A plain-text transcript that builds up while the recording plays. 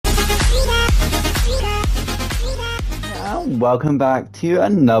welcome back to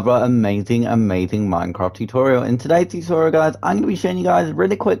another amazing Minecraft tutorial. In today's tutorial, guys, I'm going to be showing you guys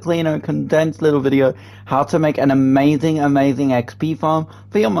really quickly in a condensed little video how to make an amazing XP farm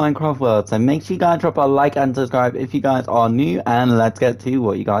for your Minecraft world. So make sure you guys drop a like and subscribe if you guys are new, and let's get to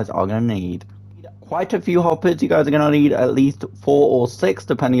what you guys are going to need. Quite a few hoppers. You guys are going to need at least 4 or 6,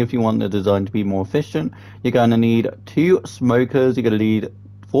 depending if you want the design to be more efficient. You're going to need 2 smokers. You're going to need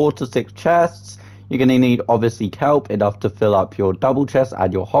 4 to 6 chests. You're going to need, obviously, kelp, enough to fill up your double chests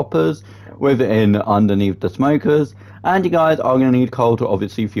and your hoppers within underneath the smokers. And you guys are going to need coal to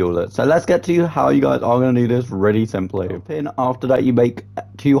obviously fuel it. So let's get to how you guys are going to do this really simply. After that, you make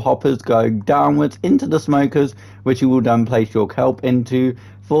 2 hoppers go downwards into the smokers, which you will then place your kelp into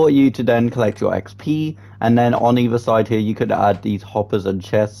for you to then collect your XP. And then on either side here, you could add these hoppers and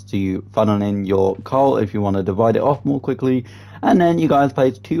chests to funnel in your coal if you want to divide it off more quickly. And then you guys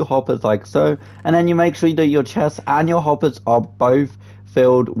place 2 hoppers like so, and then you make sure that your chests and your hoppers are both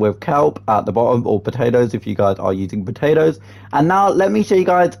filled with kelp at the bottom, or potatoes if you guys are using potatoes. And now let me show you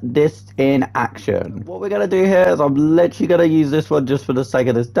guys this in action. What we're gonna do here is I'm literally gonna use this one just for the sake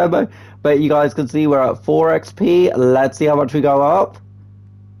of this demo, but you guys can see we're at 4 XP. Let's see how much we go up.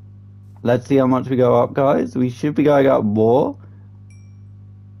 Let's see how much we go up, guys. We should be going up more.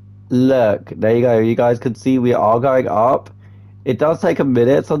 Look, there you go. You guys can see we are going up. It does take a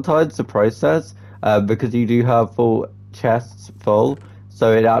minute sometimes to process because you do have full chests full,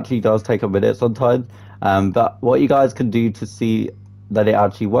 so it actually does take a minute sometimes. But what you guys can do to see that it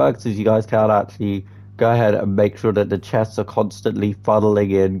actually works is you guys can actually go ahead and make sure that the chests are constantly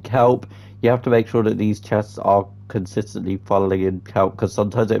funneling in kelp. You have to make sure that these chests are consistently funneling in kelp, because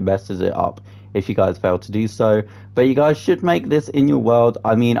sometimes it messes it up if you guys fail to do so. But you guys should make this in your world.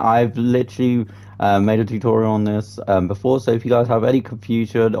 I mean, I've literally made a tutorial on this before, so if you guys have any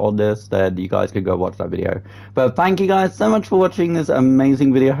confusion on this, then you guys can go watch that video. But thank you guys so much for watching this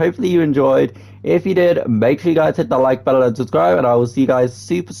amazing video. Hopefully you enjoyed. If you did, make sure you guys hit the like button and subscribe, and I will see you guys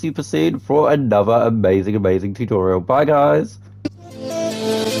super soon for another amazing tutorial. Bye guys.